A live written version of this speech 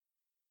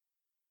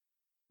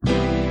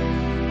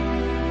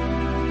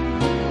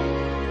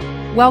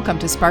Welcome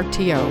to Spark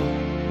TO.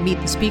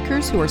 Meet the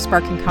speakers who are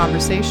sparking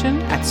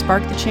conversation at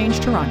Spark the Change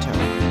Toronto.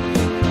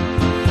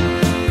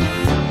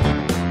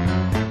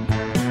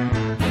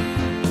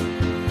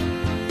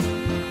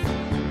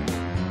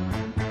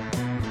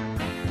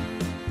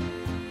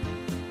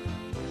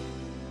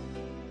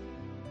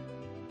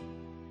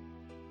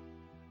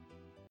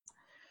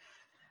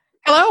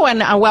 Hello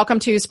and welcome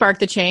to Spark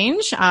the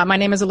Change. My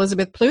name is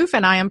Elizabeth Plouffe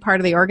and I am part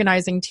of the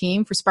organizing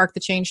team for Spark the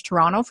Change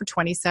Toronto for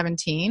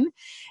 2017.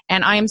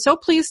 And I am so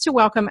pleased to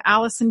welcome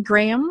Alison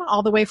Graham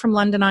all the way from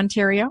London,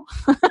 Ontario.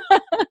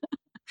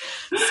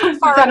 So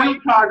far Center away.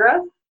 Of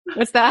Progress.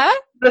 What's that?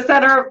 The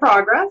Center of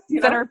Progress.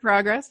 Center of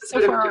Progress.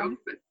 So far away.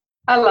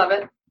 I love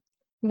it.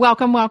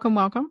 Welcome, welcome,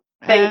 welcome.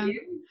 Thank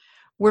you.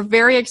 We're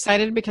very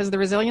excited because the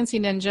Resiliency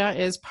Ninja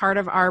is part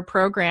of our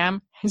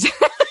program.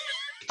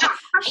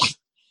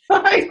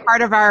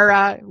 Part of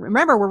our,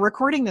 remember, we're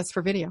recording this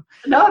for video.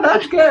 No,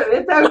 that's good.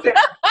 It's out there.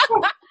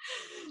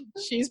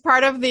 She's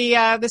part of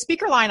the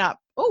speaker lineup.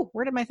 Oh,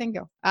 where did my thing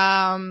go?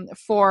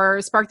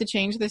 For Spark the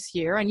Change this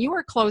year. And you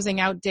are closing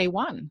out day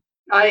one.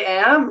 I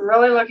am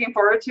really looking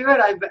forward to it.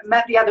 I've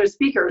met the other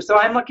speakers, so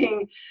I'm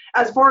looking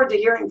as forward to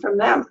hearing from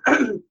them.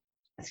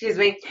 Excuse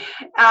me.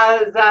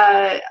 As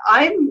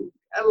I'm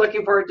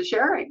looking forward to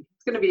sharing.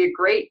 It's going to be a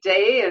great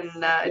day in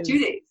 2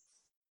 days.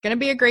 Going to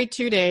be a great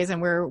 2 days,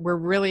 and we're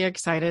really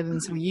excited.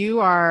 And so you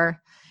are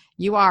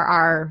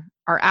our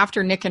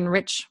after Nick and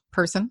Rich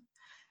person,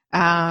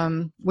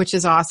 which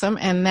is awesome.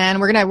 And then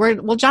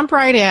we'll jump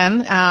right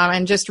in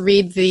and just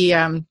read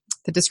the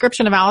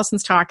description of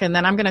Alison's talk, and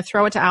then I'm going to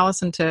throw it to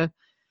Alison to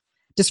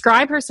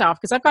describe herself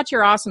because I've got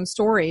your awesome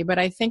story, but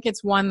I think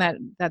it's one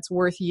that's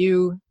worth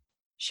you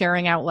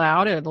sharing out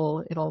loud.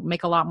 It'll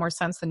make a lot more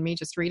sense than me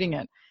just reading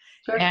it.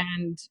 Sure.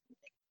 And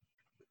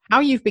how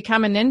you've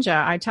become a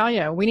ninja, I tell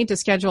you, we need to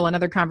schedule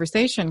another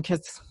conversation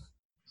because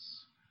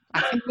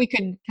I think we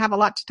could have a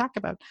lot to talk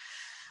about.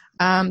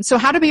 So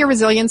how to be a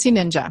resiliency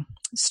ninja.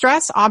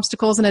 Stress,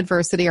 obstacles, and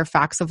adversity are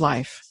facts of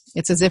life.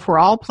 It's as if we're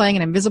all playing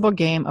an invisible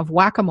game of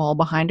whack-a-mole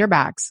behind our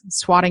backs,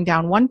 swatting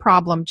down one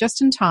problem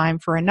just in time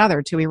for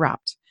another to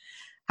erupt.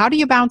 How do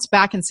you bounce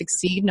back and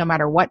succeed no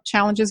matter what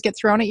challenges get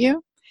thrown at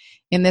you?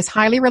 In this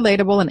highly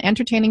relatable and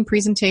entertaining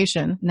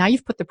presentation, now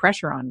you've put the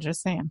pressure on,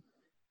 just saying.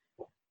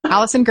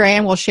 Alison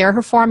Graham will share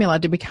her formula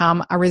to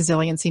become a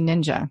resiliency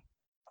ninja.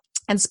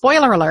 And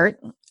spoiler alert,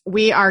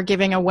 we are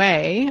giving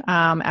away,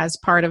 as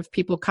part of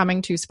people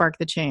coming to Spark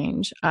the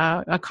Change,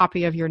 a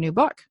copy of your new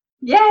book.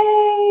 Yay!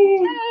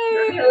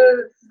 Yay!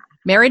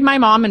 Married my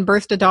mom and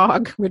birthed a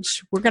dog,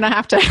 which we're going to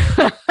have to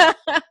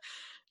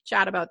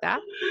chat about that.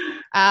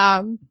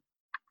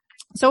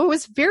 So it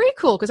was very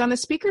cool because on the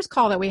speakers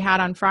call that we had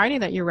on Friday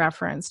that you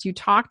referenced, you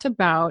talked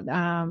about,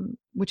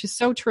 which is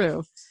so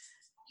true,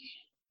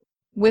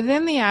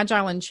 within the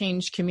Agile and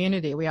Change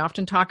community, we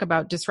often talk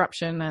about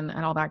disruption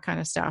and all that kind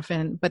of stuff,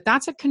 but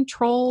that's a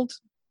controlled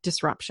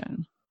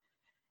disruption.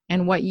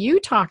 And what you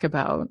talk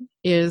about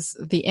is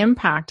the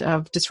impact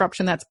of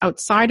disruption that's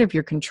outside of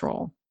your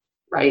control.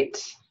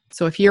 Right.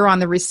 So if you're on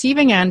the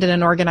receiving end in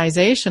an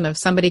organization of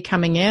somebody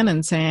coming in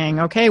and saying,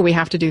 okay, we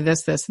have to do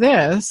this, this,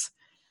 this,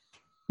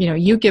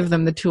 you give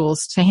them the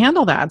tools to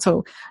handle that.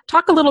 So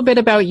talk a little bit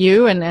about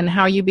you and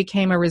how you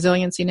became a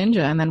resiliency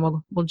ninja, and then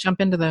we'll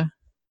jump into the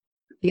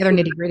other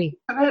nitty gritty.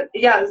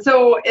 Yeah,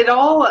 so it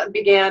all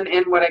began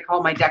in what I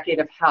call my decade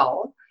of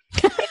hell.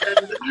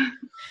 And,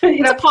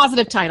 it's a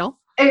positive title.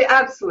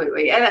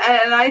 Absolutely. And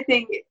I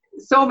think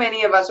so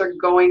many of us are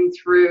going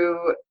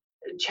through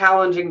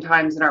challenging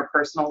times in our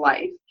personal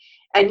life.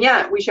 And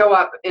yet we show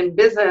up in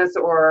business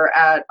or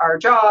at our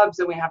jobs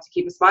and we have to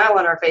keep a smile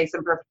on our face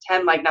and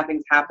pretend like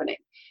nothing's happening.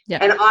 Yeah.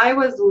 And I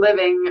was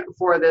living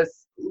for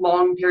this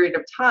long period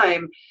of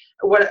time,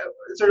 what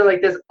sort of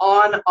like this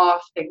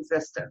on-off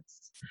existence.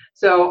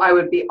 So I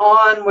would be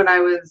on when I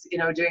was,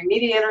 doing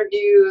media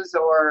interviews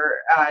or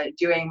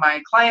doing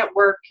my client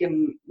work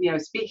and,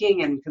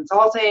 speaking and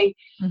consulting.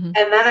 Mm-hmm.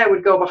 And then I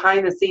would go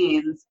behind the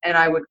scenes and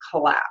I would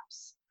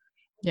collapse.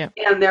 Yeah.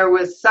 And there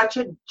was such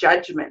a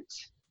judgment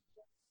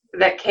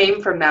that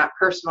came from that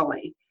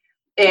personally.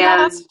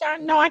 And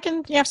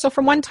so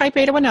from one type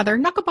A to another,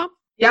 knuckle bump.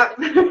 Yep.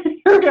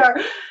 Here we are.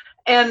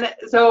 And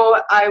so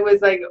I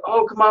was like,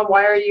 oh, come on,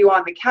 why are you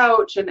on the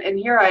couch? And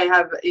here I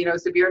have,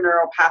 severe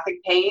neuropathic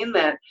pain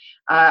that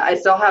I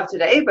still have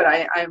today, but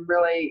I'm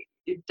really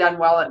done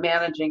well at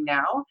managing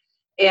now.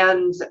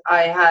 And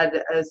I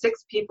had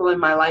 6 people in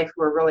my life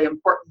who were really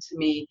important to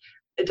me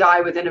die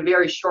within a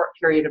very short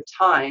period of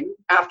time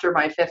after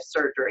my 5th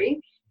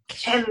surgery.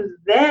 And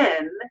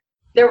then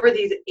there were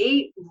these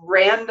 8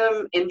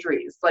 random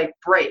injuries, like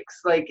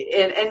breaks,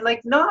 and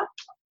not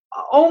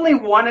only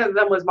one of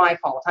them was my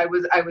fault. I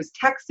was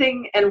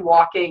texting and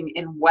walking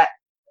in wet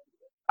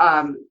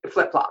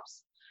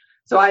flip-flops.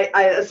 So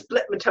I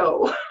split my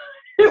toe.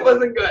 It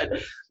wasn't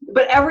good.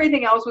 But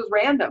everything else was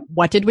random.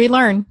 What did we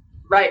learn?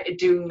 Right.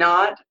 Do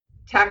not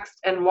text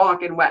and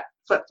walk in wet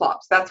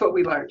flip-flops. That's what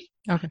we learned.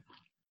 Okay.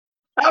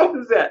 That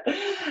was it.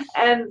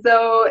 And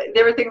so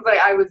there were things like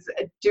I was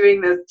doing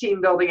this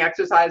team building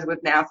exercise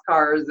with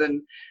NASCARs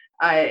and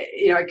I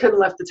couldn't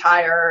lift the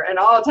tire, and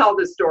I'll tell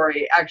this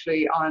story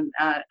actually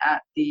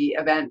at the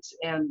event.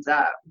 And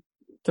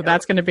so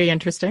that's going to be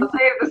interesting. I'll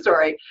save the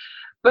story,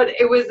 but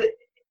it was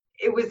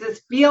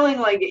this feeling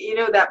like,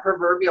 that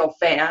proverbial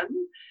fan,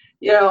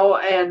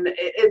 and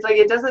it's like,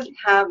 it doesn't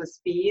have a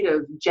speed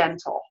of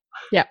gentle.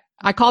 Yeah.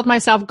 I called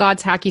myself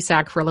God's hacky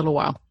sack for a little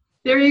while.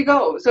 There you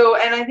go. So,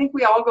 and I think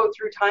we all go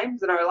through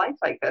times in our life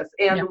like this,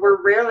 and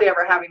we're rarely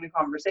ever having the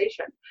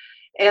conversation.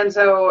 And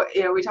so,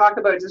 we talk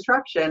about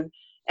disruption,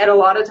 and a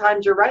lot of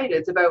times you're right.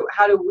 It's about,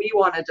 how do we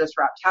want to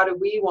disrupt? How do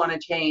we want to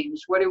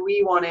change? What do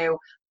we want to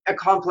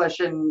accomplish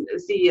and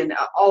see, and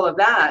all of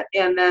that?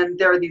 And then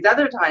there are these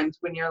other times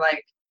when you're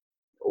like,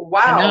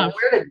 wow,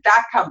 where did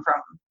that come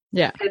from?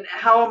 Yeah. And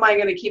how am I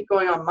going to keep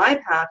going on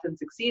my path and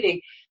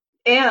succeeding?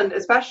 And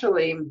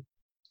especially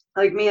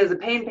like me as a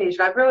pain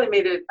patient, I've really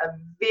made it a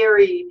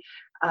very,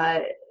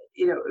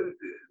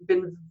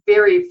 been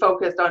very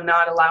focused on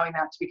not allowing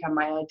that to become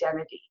my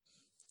identity.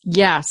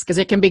 Yes, because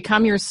it can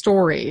become your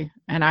story.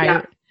 And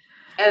go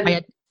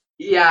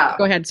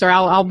ahead. Sorry,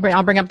 I'll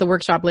bring up the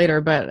workshop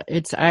later, but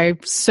I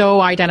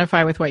so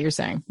identify with what you're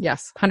saying.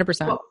 Yes,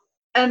 100%. Well,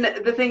 and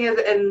the thing is,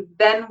 and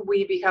then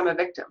we become a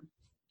victim.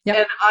 Yep.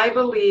 And I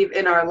believe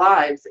in our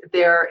lives,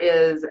 there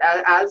is,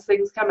 as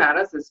things come at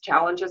us, as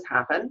challenges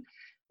happen,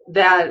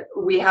 that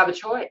we have a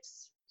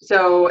choice.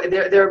 So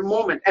there are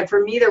moments, and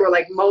for me, there were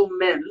like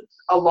moments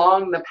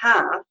along the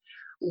path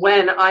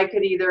when I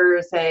could either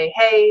say,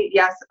 hey,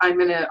 yes, I'm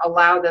going to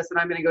allow this, and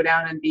I'm going to go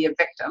down and be a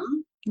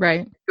victim.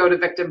 Right. Go to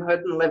victimhood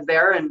and live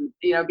there and,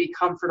 be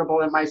comfortable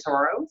in my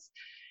sorrows,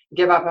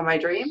 give up on my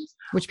dreams.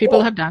 Which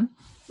people have done.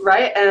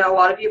 Right. And a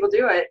lot of people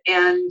do it.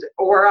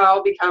 Or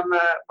I'll become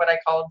what I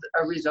called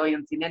a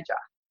resiliency ninja.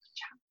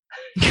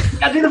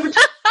 Gotta do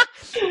the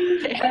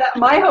and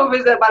my hope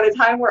is that by the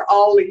time we're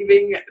all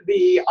leaving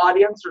the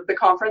audience or the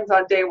conference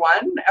on day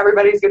one,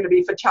 everybody's going to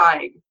be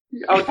fa-chaiing.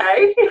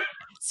 Okay.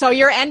 So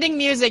your exit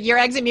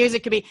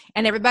music could be,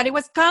 and everybody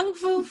was kung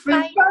fu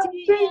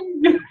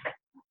fighting.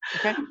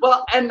 Okay.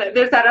 Well, and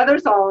there's that other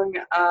song,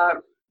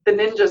 the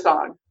ninja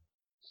song,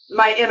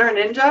 My Inner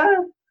Ninja.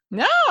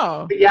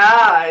 No.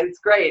 Yeah, it's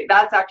great.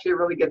 That's actually a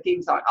really good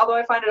theme song, although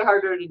I find it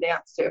harder to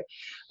dance to.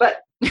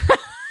 But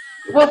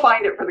we'll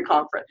find it for the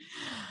conference.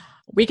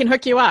 We can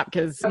hook you up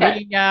because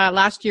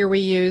last year we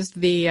used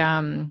the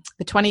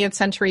 20th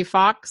Century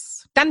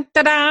Fox dun,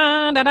 da,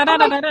 da, da, da,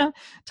 da, da, da,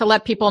 to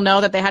let people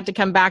know that they had to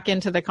come back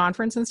into the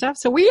conference and stuff.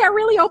 So we are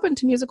really open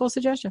to musical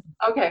suggestion.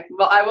 Okay.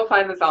 Well, I will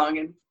find the song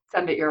and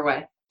send it your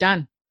way.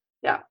 Done.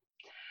 Yeah.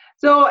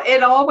 So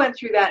it all went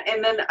through that.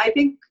 And then I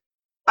think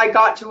I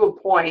got to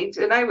a point,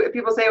 and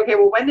people say, okay,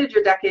 well, when did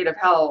your decade of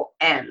hell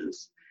end?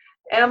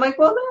 And I'm like,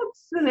 well,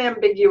 that's an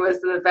ambiguous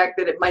to the fact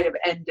that it might have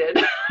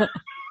ended.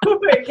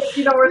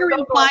 You're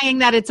implying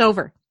that it's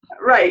over.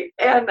 Right.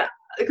 And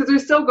because we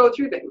still go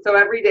through things. So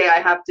every day I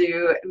have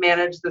to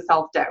manage the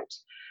self-doubt.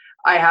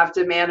 I have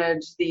to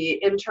manage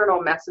the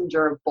internal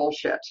messenger of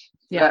bullshit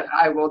that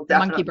I will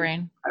definitely. Monkey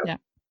brain. Yeah.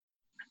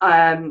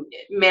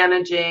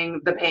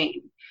 Managing the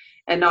pain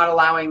and not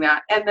allowing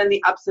that. And then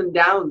the ups and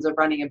downs of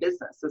running a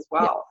business as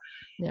well.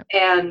 Yeah.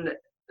 And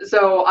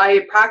so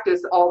I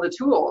practice all the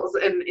tools,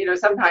 and,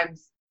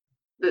 sometimes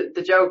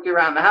the joke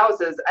around the house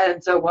is,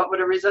 and so what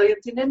would a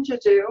resiliency ninja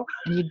do?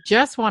 And you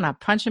just want to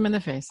punch him in the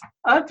face.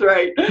 That's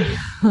right.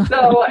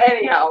 So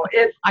anyhow,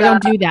 I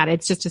don't do that.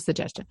 It's just a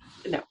suggestion.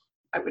 No,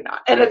 I would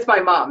not. And it's my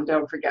mom,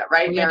 don't forget,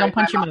 right? Oh, yeah, don't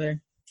punch your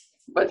mother.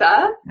 What's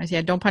that? I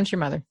said, don't punch your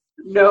mother.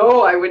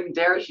 No, I wouldn't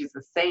dare. She's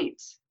a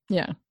saint.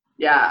 Yeah.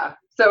 Yeah.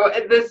 So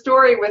the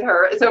story with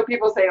her, so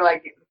people say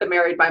like the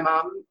married by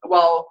mom.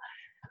 Well,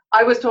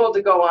 I was told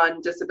to go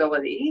on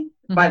disability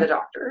by the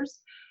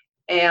doctors,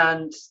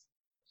 and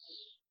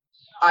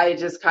I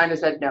just kind of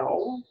said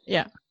no.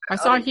 Yeah. I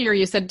saw here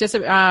you said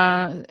so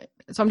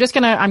I'm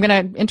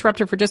going to interrupt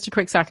her for just a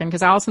quick second,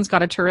 because Allison's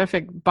got a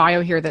terrific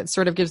bio here that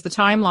sort of gives the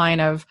timeline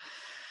of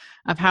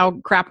how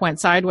crap went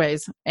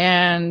sideways.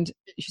 And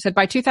she said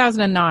by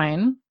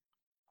 2009,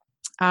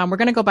 we're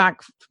going to go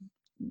back.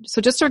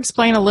 So just to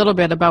explain a little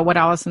bit about what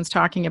Allison's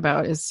talking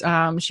about is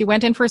she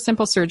went in for a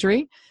simple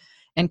surgery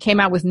and came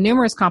out with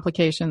numerous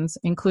complications,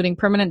 including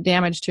permanent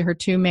damage to her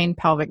two main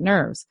pelvic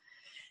nerves.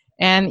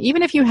 And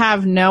even if you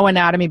have no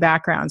anatomy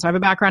background, so I have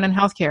a background in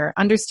healthcare,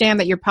 understand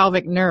that your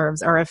pelvic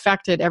nerves are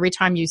affected every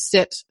time you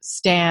sit,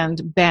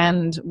 stand,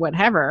 bend,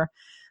 whatever.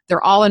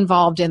 They're all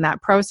involved in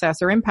that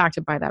process or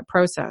impacted by that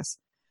process.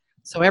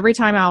 So every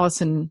time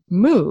Allison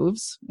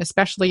moves,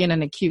 especially in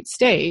an acute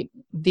state,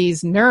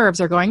 these nerves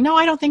are going, no,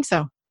 I don't think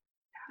so.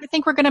 I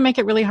think we're going to make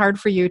it really hard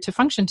for you to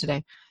function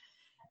today.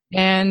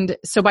 And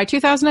so by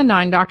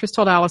 2009, doctors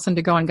told Allison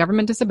to go on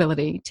government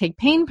disability, take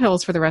pain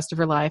pills for the rest of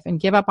her life, and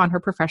give up on her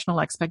professional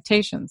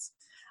expectations.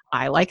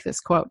 I like this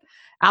quote.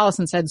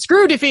 Allison said,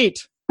 screw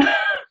defeat.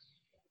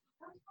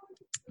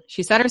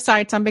 She set her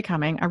sights on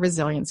becoming a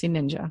resiliency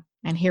ninja.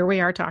 And here we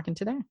are talking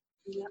today.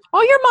 Yeah.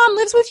 Oh, your mom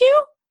lives with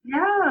you? Yeah.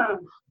 Oh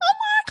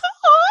my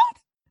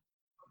God.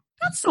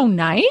 That's so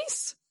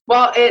nice.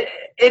 Well, it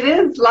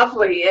is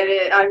lovely.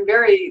 I'm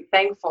very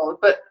thankful.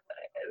 But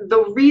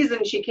the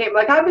reason she came,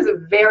 like I was a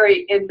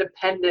very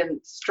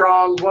independent,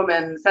 strong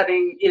woman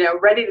setting,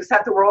 ready to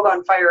set the world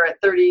on fire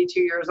at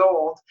 32 years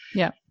old.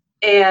 Yeah.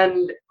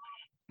 And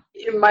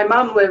my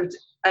mom lived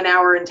an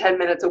hour and 10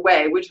 minutes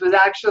away, which was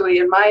actually,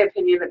 in my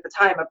opinion at the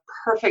time, a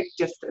perfect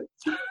distance.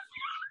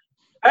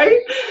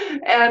 Right?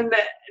 And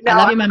now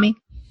I love you, Mommy.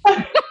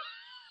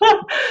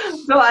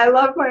 So I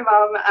love my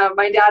mom.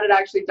 My dad had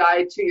actually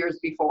died 2 years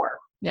before.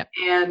 Yeah.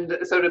 And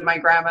so did my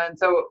grandma. And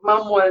so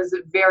mom was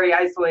very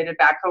isolated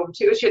back home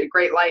too. She had a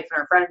great life and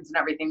her friends and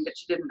everything, but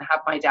she didn't have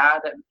my dad.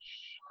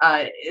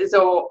 And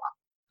so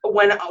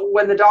when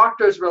the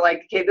doctors were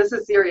like, okay, this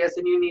is serious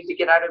and you need to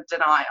get out of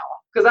denial,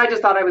 because I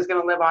just thought I was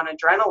going to live on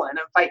adrenaline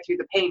and fight through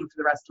the pain for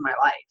the rest of my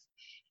life.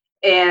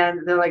 And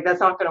they're like, that's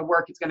not going to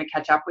work. It's going to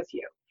catch up with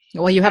you.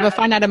 Well, you have a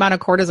finite amount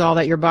of cortisol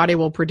that your body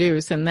will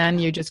produce, and then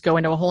you just go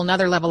into a whole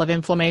nother level of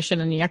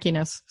inflammation and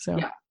yuckiness. So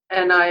yeah.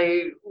 And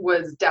I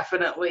was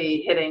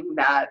definitely hitting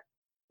that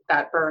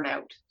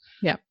burnout.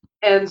 Yeah.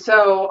 And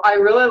so I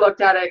really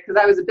looked at it,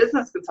 because I was a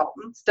business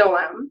consultant, still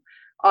am,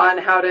 on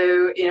how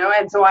to,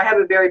 and so I have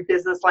a very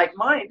business-like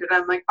mind. And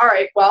I'm like, all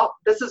right, well,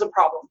 this is a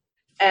problem,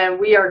 and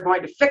we are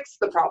going to fix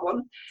the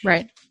problem.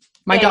 Right.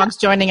 My dog's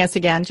joining us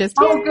again.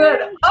 Oh, good.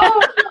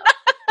 Oh,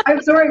 I'm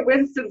sorry,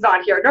 Winston's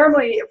not here.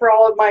 Normally, for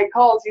all of my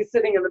calls, he's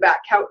sitting in the back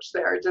couch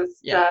there.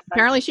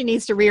 Apparently, she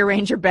needs to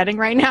rearrange her bedding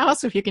right now.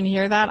 So if you can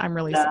hear that, I'm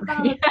really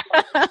sorry.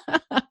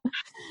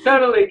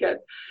 Totally good.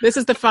 This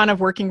is the fun of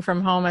working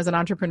from home as an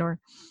entrepreneur.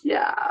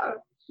 Yeah.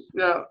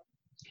 No.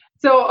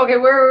 So, okay,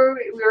 we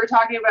were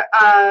talking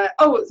about,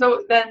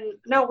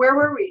 where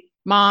were we?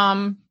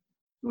 Mom,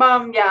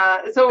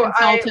 yeah. So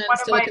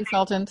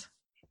consultant.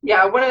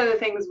 Yeah, one of the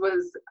things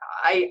was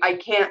I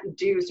can't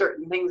do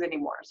certain things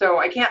anymore. So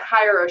I can't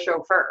hire a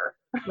chauffeur.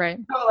 Right.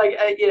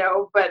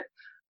 So but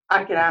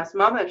I can ask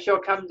Mom if she'll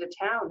come to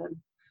town and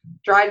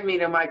drive me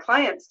to my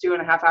clients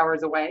 2.5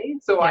 hours away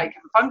so I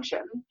can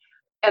function,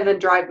 and then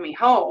drive me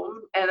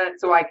home, and then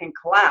so I can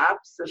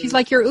collapse. And, she's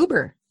like your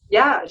Uber.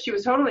 Yeah, she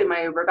was totally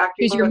my Uber.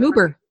 She's your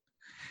Uber.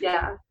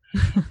 Yeah.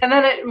 And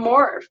then it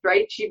morphed,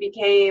 right? She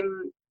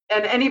became,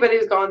 and anybody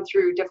who's gone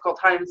through difficult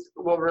times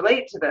will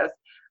relate to this.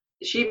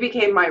 She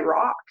became my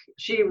rock.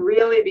 She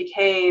really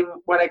became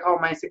what I call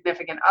my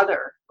significant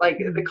other. Like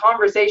the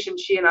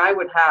conversations she and I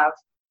would have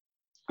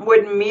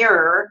would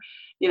mirror,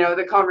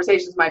 the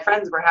conversations my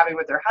friends were having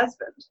with their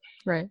husband.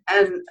 Right.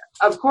 And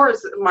of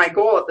course, my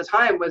goal at the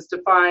time was to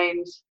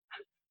find,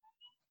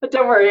 but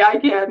don't worry, I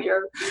can't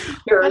hear.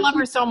 I love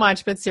her so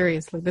much, but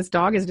seriously, this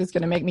dog is just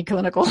going to make me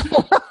clinical.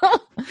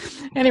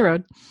 Any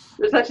road.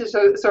 They're such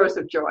a source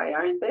of joy,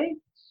 aren't they?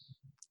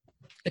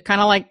 They're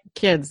kind of like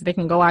kids. They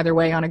can go either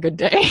way on a good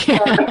day.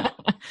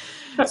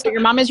 So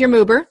your mom is your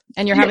mover,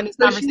 and you're having this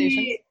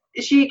conversation.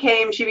 She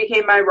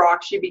became my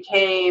rock. She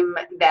became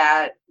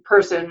that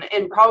person,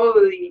 and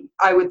probably,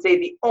 I would say,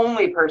 the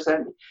only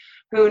person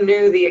who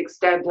knew the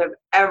extent of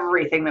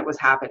everything that was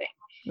happening.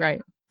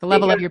 Right. The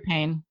level of your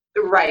pain.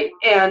 Right.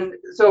 And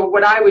so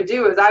what I would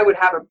do is I would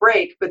have a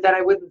break, but then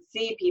I wouldn't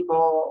see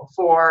people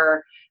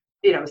for,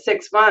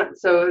 6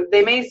 months. So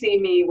they may see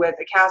me with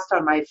a cast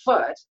on my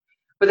foot,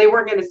 but they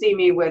weren't going to see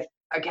me with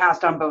a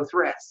cast on both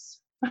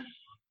wrists.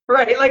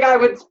 Right? Like I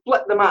would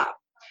split them up,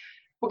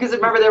 because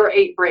remember there were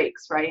 8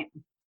 breaks, right?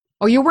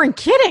 Oh, you weren't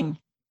kidding.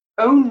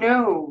 Oh,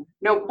 no.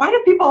 Why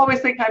do people always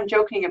think I'm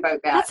joking about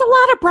that? That's a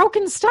lot of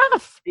broken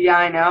stuff. Yeah,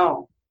 I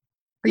know.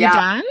 Are you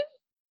done?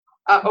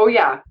 Oh,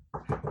 yeah.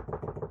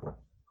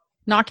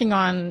 Knocking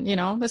on,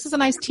 this is a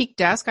nice teak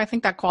desk. I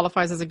think that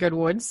qualifies as a good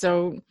wood.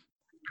 So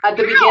at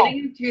the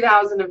beginning of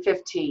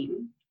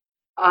 2015,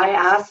 I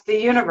asked the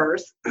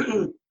universe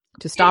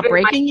to stop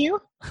breaking you?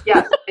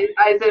 Yes.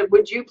 I said,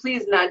 would you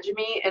please nudge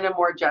me in a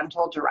more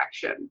gentle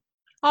direction?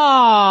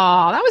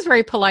 Oh, that was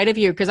very polite of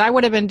you, because I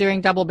would have been doing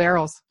double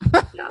barrels.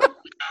 Yeah.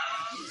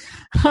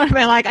 I would have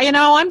been like,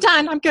 I'm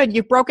done. I'm good.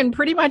 You've broken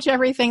pretty much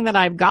everything that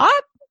I've got.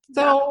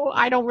 So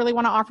I don't really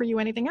want to offer you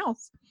anything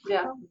else.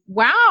 Yeah.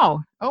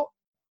 Wow. Oh,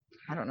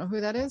 I don't know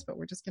who that is, but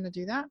we're just going to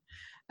do that.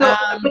 So,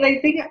 but I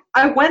think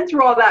I went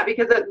through all that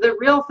because the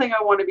real thing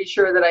I want to be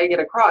sure that I get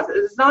across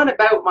is it's not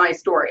about my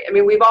story. I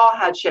mean, we've all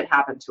had shit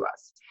happen to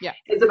us. Yeah.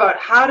 It's about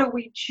how do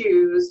we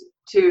choose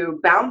to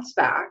bounce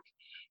back,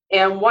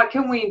 and what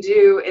can we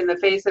do in the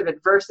face of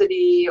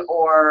adversity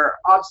or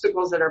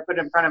obstacles that are put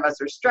in front of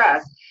us or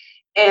stress,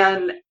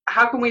 and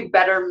how can we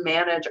better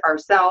manage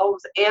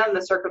ourselves and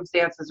the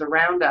circumstances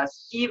around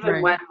us,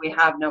 even when we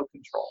have no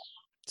control.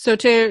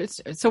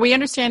 So we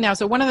understand now.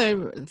 So one of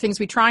the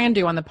things we try and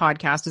do on the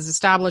podcast is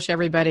establish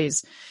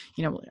everybody's,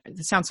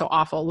 it sounds so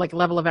awful, like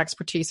level of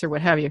expertise or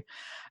what have you.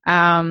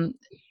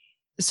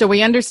 So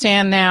we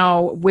understand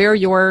now where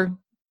your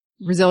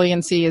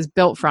resiliency is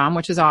built from,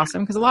 which is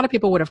awesome, because a lot of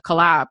people would have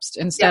collapsed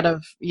instead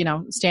of,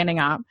 standing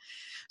up.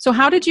 So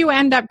how did you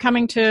end up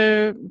coming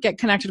to get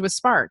connected with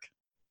Spark?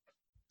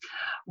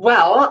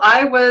 Well,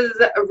 I was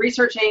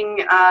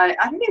researching, I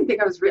didn't even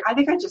think I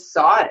think I just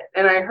saw it,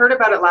 and I heard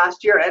about it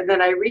last year, and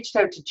then I reached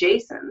out to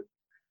Jason.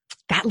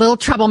 That little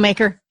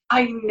troublemaker.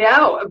 I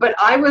know, but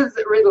I was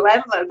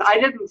relentless. I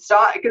didn't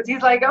stop because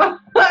he's like, oh,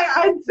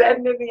 I'd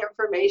send him the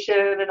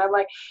information. And I'm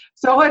like,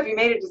 so have you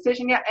made a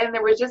decision yet? And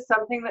there was just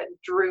something that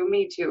drew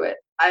me to it.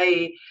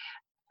 I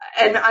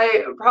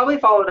probably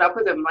followed up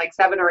with him like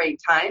 7 or 8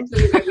 times.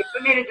 And he's like, we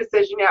haven't made a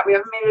decision yet. We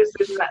haven't made a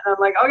decision yet. And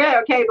I'm like,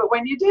 okay, but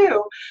when you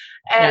do.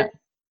 And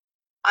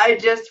I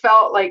just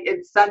felt like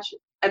it's such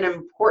an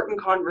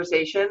important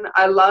conversation.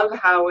 I love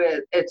how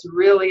it's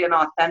really an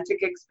authentic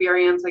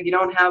experience. Like you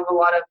don't have a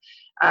lot of,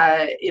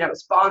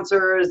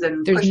 sponsors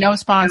and there's no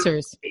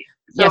sponsors.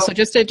 So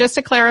just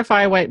to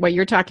clarify what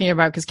you're talking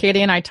about, because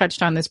Katie and I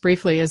touched on this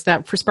briefly, is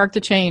that for Spark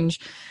the Change,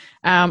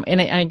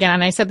 and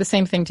again, I said the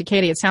same thing to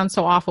Katie, it sounds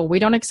so awful. We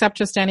don't accept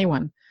just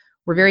anyone.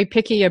 We're very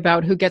picky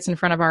about who gets in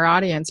front of our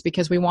audience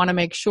because we want to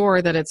make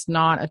sure that it's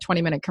not a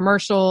 20-minute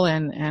commercial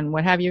and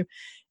what have you.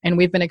 And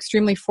we've been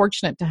extremely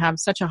fortunate to have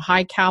such a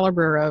high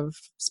caliber of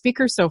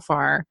speakers so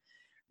far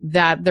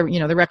that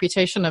the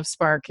reputation of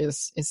Spark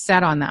is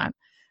set on that.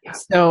 Yeah.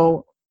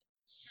 So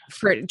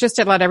just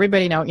to let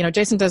everybody know,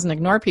 Jason doesn't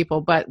ignore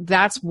people, but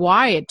that's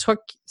why it took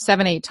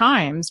 7-8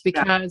 times,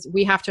 because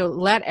we have to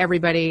let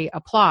everybody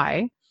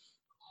apply.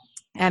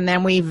 And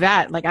then we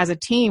vet, like as a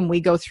team,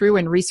 we go through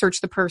and research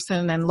the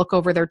person and look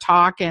over their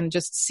talk and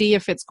just see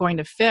if it's going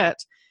to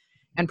fit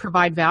and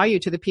provide value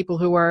to the people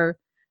who are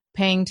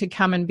paying to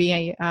come and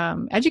be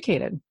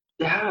educated.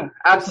 Yeah,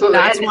 absolutely.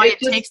 So that's why it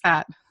takes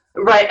that.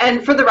 Right.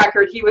 And for the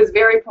record, he was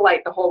very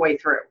polite the whole way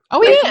through.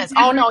 Oh, he is.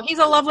 Oh, no, he's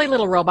a lovely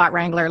little robot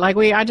wrangler. Like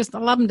I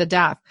love him to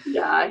death.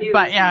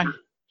 Yeah.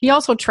 He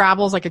also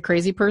travels like a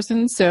crazy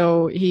person.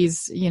 So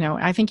he's,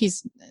 I think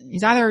he's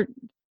either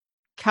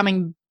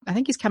coming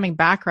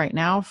back right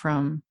now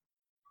from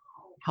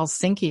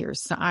Helsinki or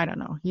something. I don't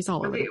know. He's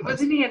all over the place.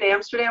 Wasn't he in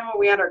Amsterdam when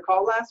we had our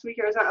call last week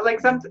or something? Like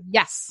something?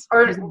 Yes.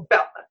 Or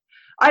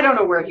I don't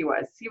know where he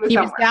was. He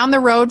was down the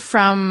road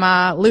from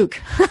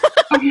Luke.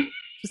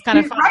 It's kind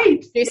of fun.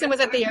 Right. Jason was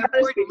at the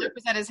airport, Luke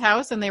was at his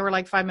house, and they were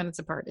like 5 minutes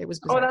apart. It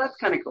was bizarre. Oh, that's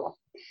kind of cool.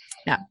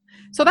 Yeah.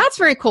 So that's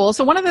very cool.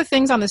 So one of the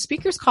things on the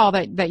speakers call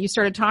that you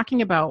started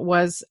talking about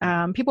was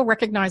people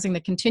recognizing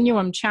the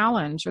continuum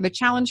challenge, or the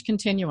challenge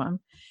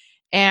continuum,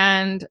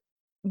 and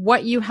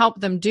what you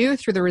help them do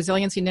through the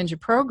Resiliency Ninja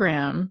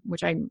program,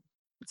 is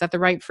that the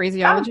right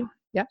phraseology?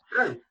 Yeah.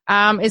 Sure.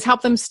 Is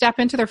help them step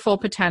into their full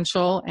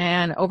potential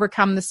and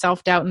overcome the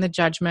self-doubt and the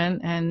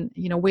judgment. And,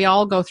 we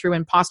all go through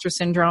imposter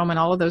syndrome and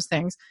all of those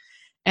things.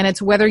 And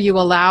it's whether you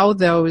allow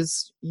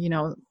those,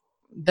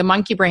 the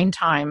monkey brain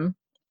time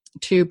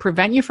to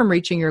prevent you from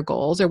reaching your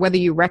goals, or whether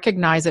you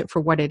recognize it for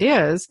what it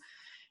is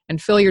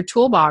and fill your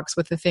toolbox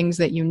with the things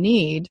that you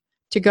need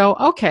to go,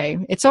 okay,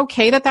 it's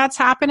okay that that's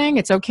happening.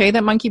 It's okay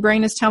that monkey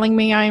brain is telling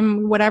me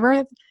I'm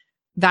whatever.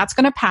 That's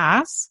going to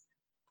pass.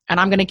 And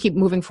I'm going to keep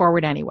moving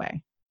forward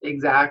anyway.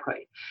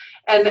 Exactly.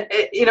 And,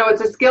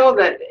 it's a skill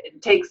that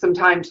takes some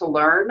time to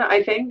learn,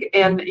 I think.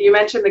 And you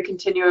mentioned the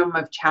continuum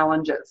of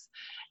challenges.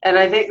 And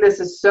I think this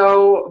is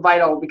so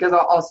vital, because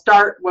I'll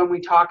start when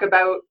we talk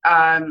about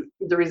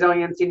the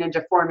Resiliency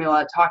Ninja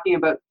formula, talking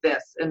about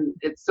this. And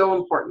it's so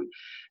important.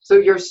 So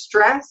your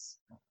stress,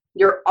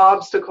 your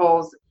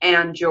obstacles,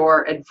 and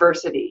your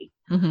adversity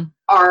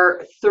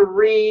are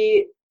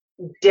 3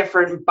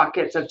 different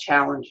buckets of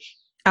challenge.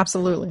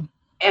 Absolutely.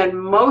 And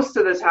most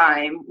of the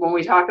time when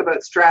we talk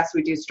about stress,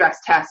 we do stress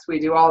tests, we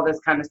do all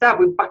this kind of stuff.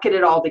 We bucket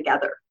it all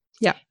together.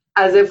 Yeah.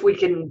 As if we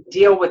can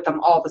deal with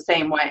them all the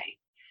same way.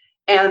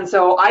 And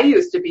so I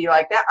used to be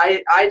like that.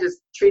 I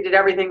just treated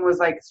everything was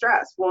like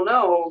stress. Well,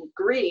 no,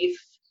 grief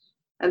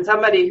and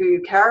somebody who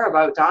you care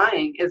about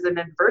dying is an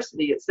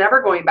adversity. It's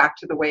never going back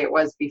to the way it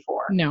was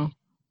before. No.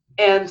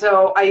 And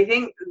so I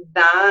think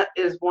that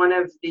is one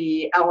of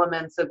the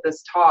elements of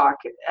this talk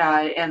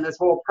and this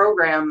whole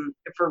program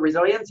for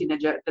Resiliency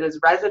Ninja that is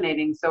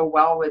resonating so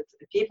well with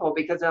people,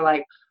 because they're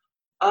like,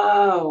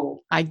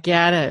 oh, I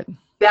get it.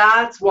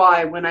 That's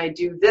why when I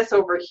do this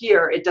over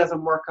here, it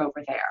doesn't work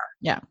over there.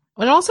 Yeah.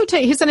 Well, it also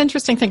here's an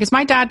interesting thing, because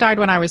my dad died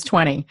when I was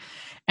 20,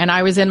 and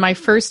I was in my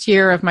first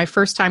year of my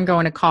first time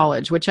going to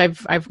college, which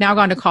I've now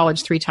gone to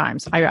college 3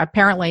 times. I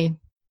apparently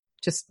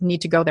just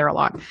need to go there a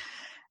lot.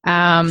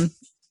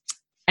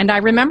 And I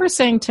remember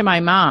saying to my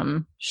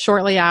mom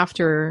shortly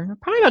after,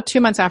 probably about 2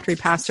 months after he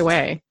passed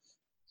away,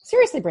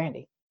 seriously,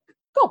 Brandy,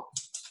 go.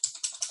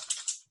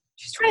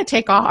 She's trying to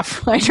take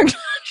off.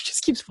 She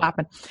just keeps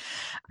flapping.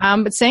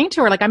 But saying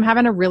to her, like, I'm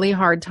having a really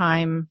hard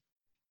time,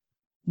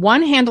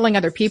 one, handling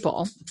other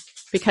people,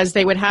 because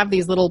they would have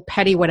these little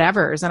petty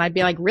whatevers. And I'd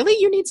be like, really,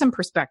 you need some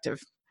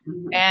perspective.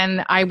 Mm-hmm.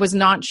 And I was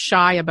not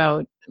shy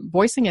about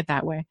voicing it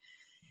that way.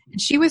 And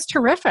she was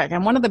terrific.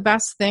 And one of the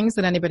best things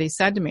that anybody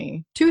said to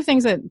me, 2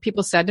 things that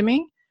people said to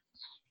me,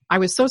 I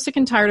was so sick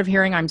and tired of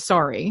hearing I'm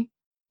sorry,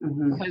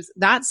 because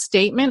that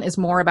statement is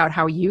more about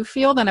how you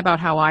feel than about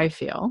how I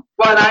feel.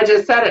 Well, and I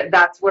just said it.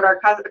 That's what our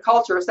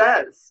culture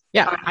says.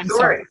 Yeah, I'm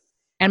sorry.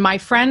 And my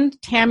friend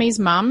Tammy's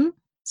mom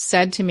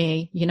said to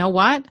me, you know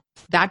what?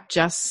 That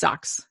just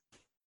sucks.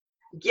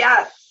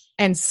 Yes.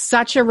 And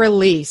such a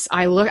release.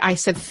 I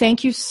said,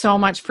 thank you so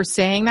much for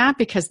saying that,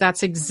 because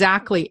that's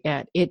exactly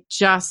it. It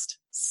just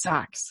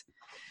sucks.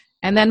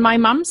 And then my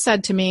mom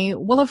said to me,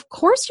 well, of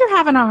course you're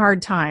having a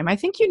hard time. I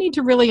think you need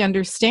to really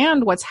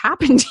understand what's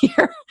happened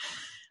here.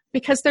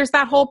 Because there's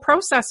that whole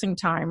processing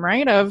time,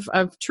 right? Of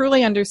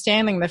truly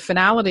understanding the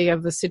finality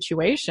of the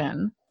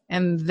situation.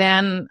 And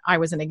then I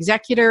was an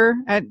executor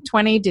at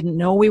 20, didn't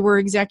know we were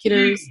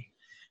executors.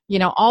 You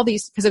know, all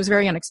these, because it was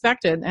very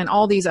unexpected, and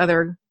all these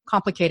other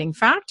complicating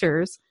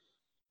factors.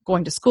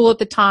 Going to school at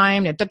the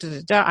time,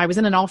 I was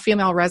in an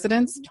all-female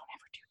residence. Don't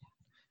ever do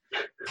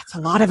that. That's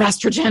a lot of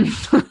estrogen.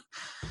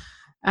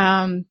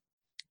 And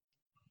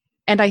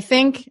I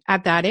think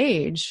at that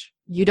age,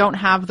 you don't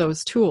have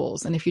those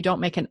tools. And if you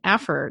don't make an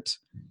effort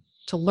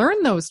to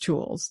learn those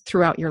tools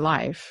throughout your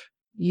life,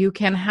 you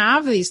can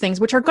have these things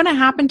which are going to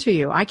happen to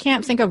you. I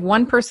can't think of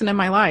one person in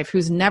my life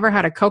who's never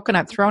had a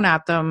coconut thrown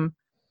at them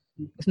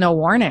with no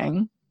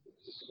warning.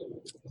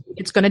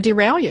 It's going to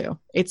derail you.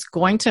 It's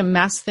going to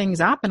mess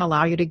things up and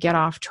allow you to get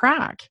off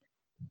track.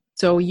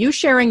 So you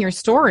sharing your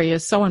story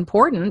is so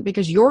important,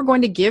 because you're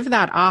going to give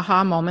that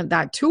aha moment,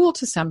 that tool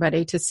to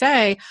somebody to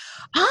say,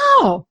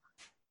 oh,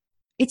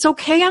 it's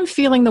okay, I'm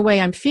feeling the way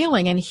I'm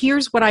feeling, and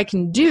here's what I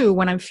can do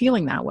when I'm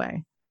feeling that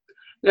way.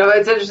 You know,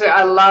 it's interesting.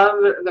 I love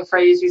the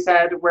phrase you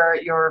said where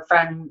your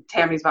friend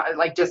Tammy's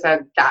like just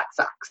said, that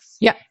sucks.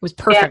 Yeah, it was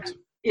perfect. And,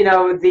 you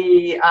know,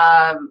 the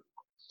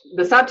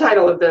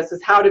subtitle of this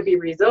is how to be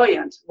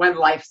resilient when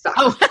life sucks.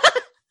 Oh,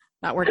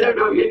 that worked. I don't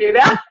know if you knew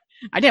that.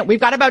 I didn't. We've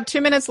got about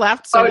 2 minutes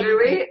left. So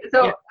do we?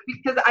 So, yeah.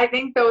 Because I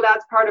think, though,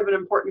 that's part of an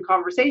important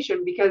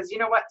conversation, because you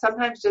know what?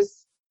 Sometimes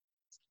just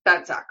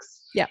that sucks.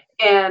 Yeah.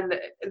 And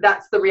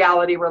that's the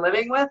reality we're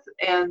living with.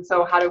 And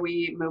so how do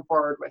we move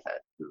forward with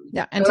it?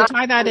 Yeah. And so to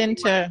tie that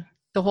into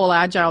the whole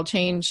agile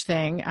change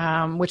thing,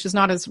 which is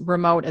not as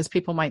remote as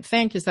people might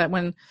think, is that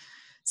when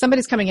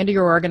somebody's coming into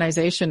your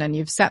organization and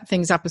you've set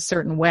things up a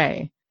certain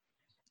way,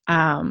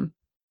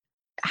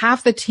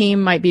 half the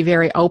team might be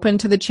very open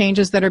to the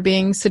changes that are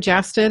being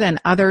suggested, and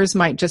others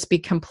might just be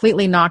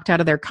completely knocked out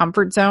of their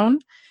comfort zone.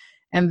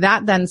 And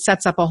that then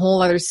sets up a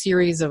whole other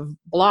series of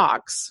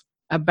blocks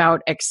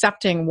about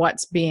accepting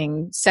what's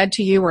being said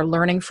to you or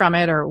learning from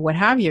it or what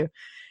have you.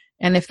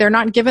 And if they're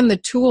not given the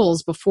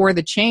tools before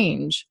the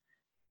change,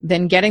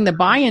 then getting the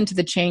buy-in to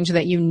the change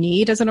that you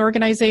need as an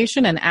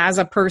organization and as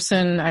a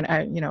person,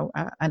 an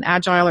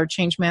agile or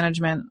change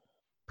management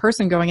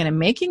person going in and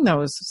making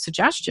those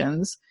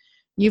suggestions,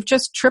 you've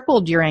just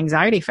tripled your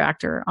anxiety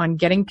factor on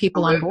getting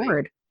people on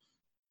board.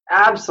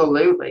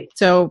 Absolutely.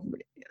 So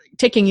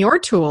taking your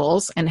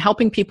tools and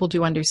helping people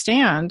to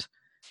understand,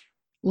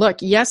 look,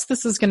 yes,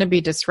 this is going to be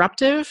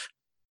disruptive.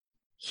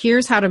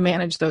 Here's how to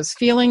manage those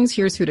feelings.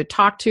 Here's who to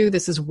talk to.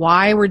 This is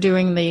why we're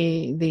doing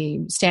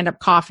the stand-up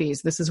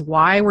coffees. This is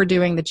why we're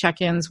doing the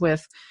check-ins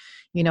with,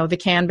 the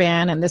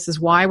Kanban. And this is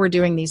why we're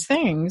doing these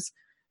things,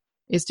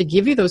 is to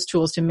give you those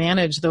tools to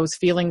manage those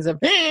feelings of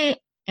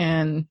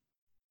and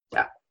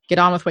get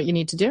on with what you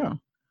need to do.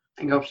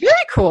 And go. Very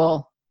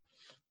cool.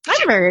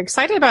 I'm very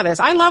excited about this.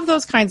 I love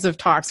those kinds of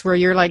talks where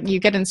you're like, you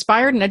get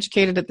inspired and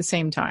educated at the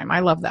same time. I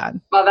love that.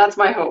 Well, that's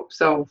my hope.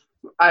 So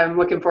I'm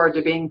looking forward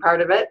to being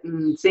part of it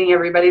and seeing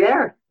everybody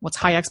there. What's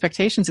high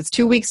expectations? It's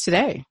 2 weeks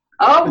today.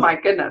 Oh my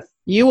goodness.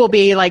 You will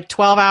be like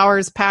 12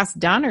 hours past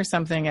done or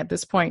something at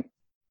this point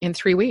in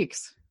 3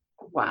 weeks.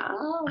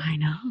 Wow. I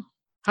know.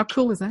 How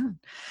cool is that?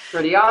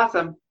 Pretty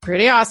awesome.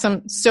 Pretty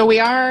awesome. So we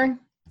are,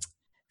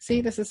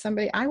 this is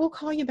somebody, I will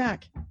call you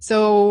back.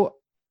 So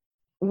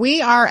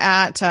we are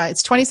at,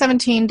 it's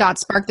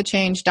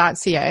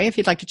 2017.sparkthechange.ca if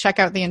you'd like to check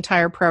out the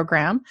entire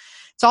program.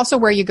 It's also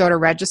where you go to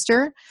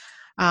register.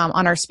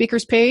 On our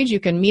speakers page, you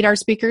can meet our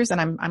speakers,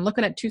 and I'm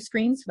looking at two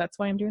screens, so that's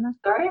why I'm doing that.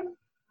 Sorry.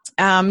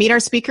 Meet our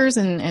speakers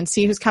and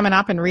see who's coming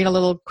up and read a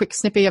little quick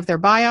snippet of their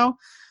bio.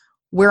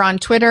 We're on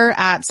Twitter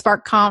at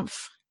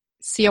SparkConf,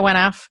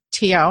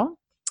 CONFTO.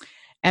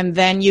 And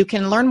then you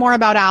can learn more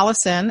about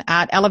Allison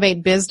at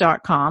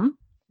elevatebiz.com,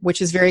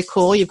 which is very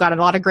cool. You've got a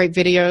lot of great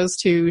videos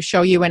to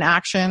show you in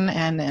action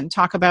and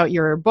talk about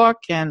your book.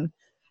 And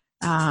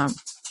for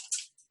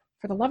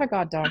the love of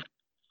God, dog.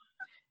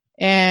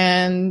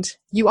 And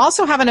you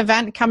also have an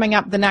event coming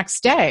up the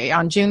next day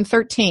on June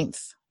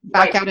 13th,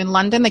 back out in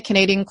London, the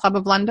Canadian Club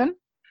of London.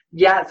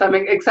 Yes, I'm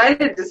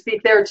excited to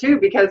speak there too,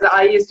 because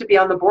I used to be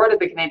on the board of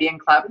the Canadian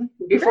Club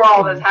before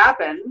all this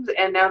happened,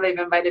 and now they've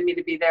invited me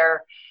to be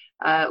their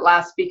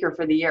last speaker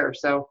for the year.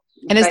 So,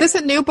 and is this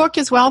a new book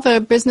as well,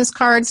 the Business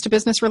Cards to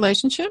Business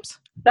Relationships?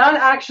 That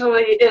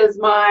actually is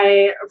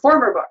my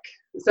former book.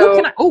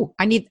 So,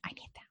 I need that.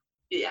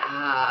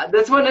 Yeah,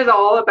 this one is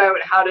all about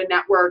how to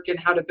network and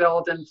how to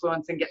build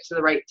influence and get to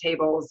the right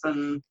tables.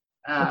 And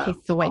okay,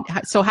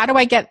 so how do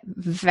I get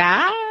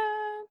that?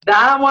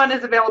 That one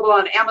is available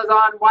on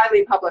Amazon.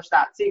 Wiley published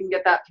that, so you can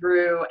get that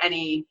through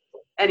any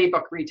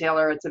book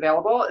retailer. It's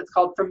available. It's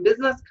called From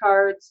Business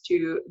Cards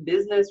to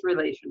Business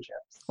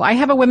Relationships. Well, I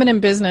have a women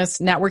in business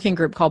networking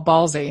group called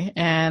Ballsy,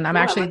 and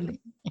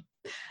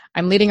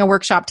I'm leading a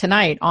workshop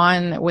tonight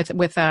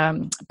with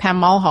Pam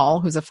Mulhall,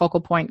 who's a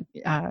Focal Point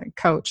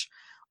coach,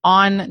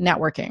 on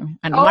networking.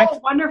 And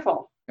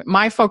wonderful.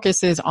 My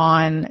focus is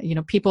on,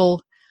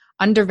 people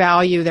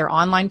undervalue their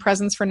online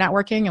presence for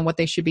networking and what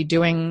they should be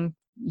doing,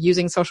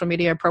 using social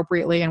media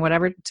appropriately and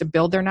whatever to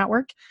build their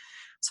network.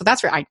 So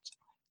that's where I'm going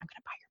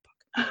to buy your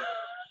book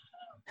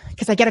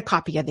because I get a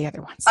copy of the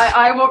other ones.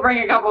 I will bring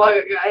a couple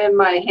in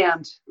my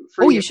hand.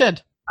 For you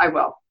should. I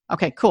will.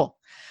 Okay, cool.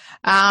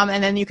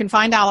 And then you can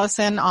find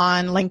Allison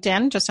on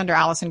LinkedIn, just under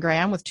Allison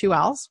Graham with 2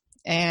 L's.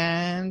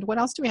 And what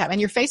else do we have?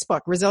 And your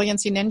Facebook,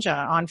 Resiliency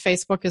Ninja on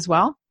Facebook as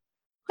well.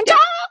 Yeah.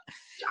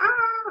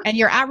 And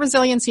you're at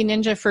Resiliency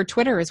Ninja for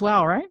Twitter as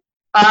well, right?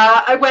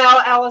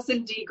 Well,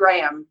 Allison D.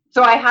 Graham.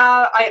 So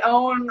I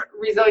own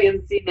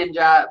Resiliency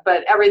Ninja,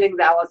 but everything's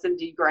Allison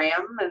D.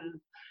 Graham. And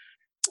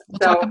we'll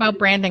talk about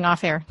branding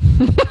off air.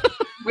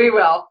 We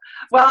will.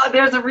 Well,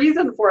 there's a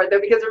reason for it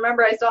though, because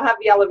remember, I still have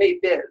the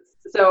Elevate Biz.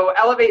 So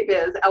Elevate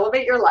Biz,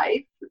 Elevate Your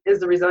Life is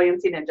the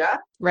Resiliency Ninja.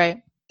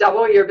 Right.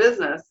 Double Your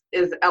Business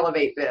is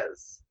Elevate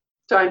Biz.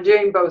 So I'm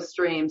doing both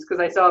streams because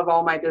I still have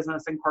all my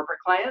business and corporate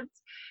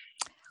clients.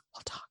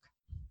 We'll talk.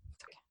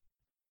 It's okay.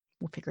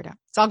 We'll figure it out.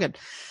 It's all good.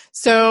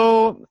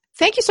 So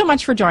thank you so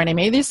much for joining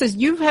me.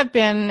 You have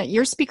been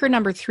your speaker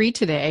number 3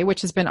 today,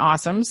 which has been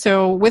awesome.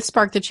 So with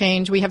Spark the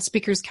Change, we have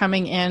speakers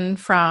coming in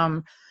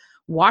from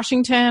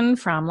Washington,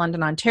 from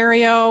London,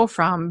 Ontario,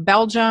 from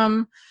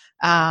Belgium,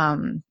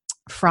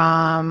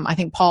 from, I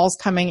think Paul's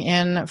coming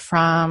in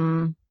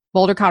from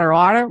Boulder,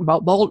 Colorado.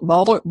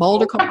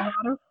 Boulder,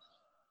 Colorado.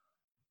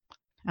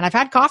 And I've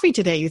had coffee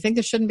today. You think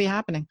this shouldn't be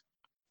happening.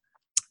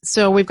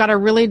 So we've got a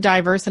really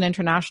diverse and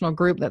international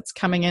group that's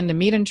coming in to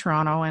meet in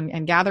Toronto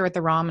and gather at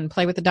the ROM and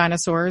play with the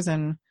dinosaurs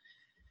and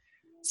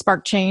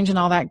spark change and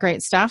all that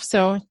great stuff.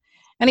 So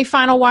any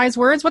final wise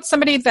words? What's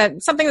something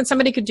that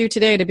somebody could do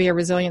today to be a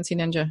resiliency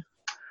ninja?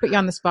 Put you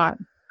on the spot.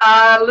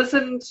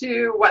 Listen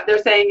to what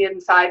they're saying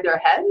inside their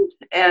head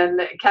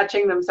and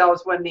catching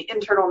themselves when the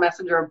internal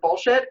messenger of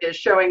bullshit is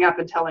showing up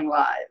and telling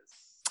lies.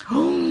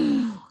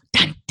 Dun,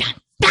 dun, dun.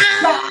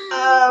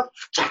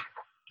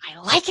 I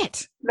like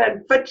it.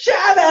 Then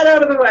fa-cha that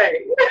out of the way.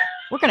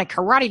 We're going to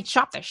karate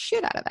chop the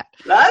shit out of that.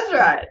 That's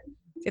right.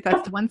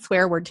 That's the one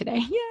swear word today.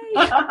 Yay.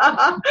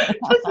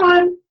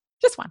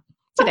 Just one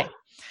today.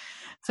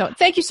 So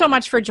thank you so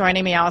much for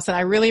joining me, Allison.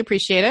 I really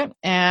appreciate it.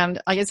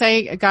 And like I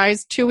say,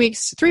 guys, 3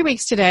 weeks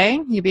today,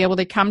 you'll be able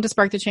to come to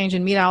Spark the Change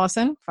and meet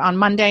Allison on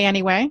Monday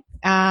anyway.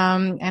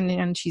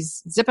 And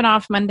she's zipping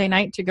off Monday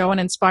night to go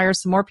and inspire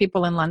some more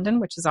people in London,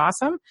 which is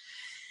awesome.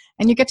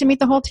 And you get to meet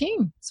the whole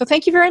team. So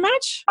thank you very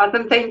much.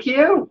 Awesome. Thank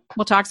you.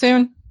 We'll talk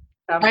soon.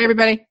 Bye,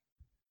 everybody.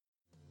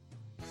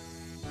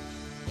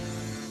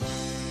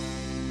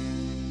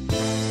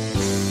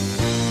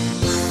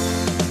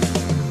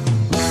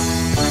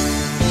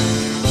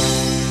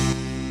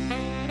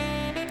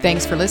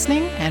 Thanks for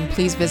listening, and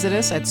please visit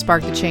us at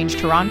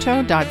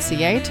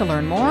sparkthechangetoronto.ca to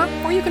learn more,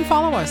 or you can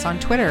follow us on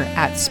Twitter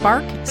at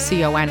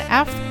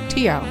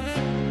SparkConfTO.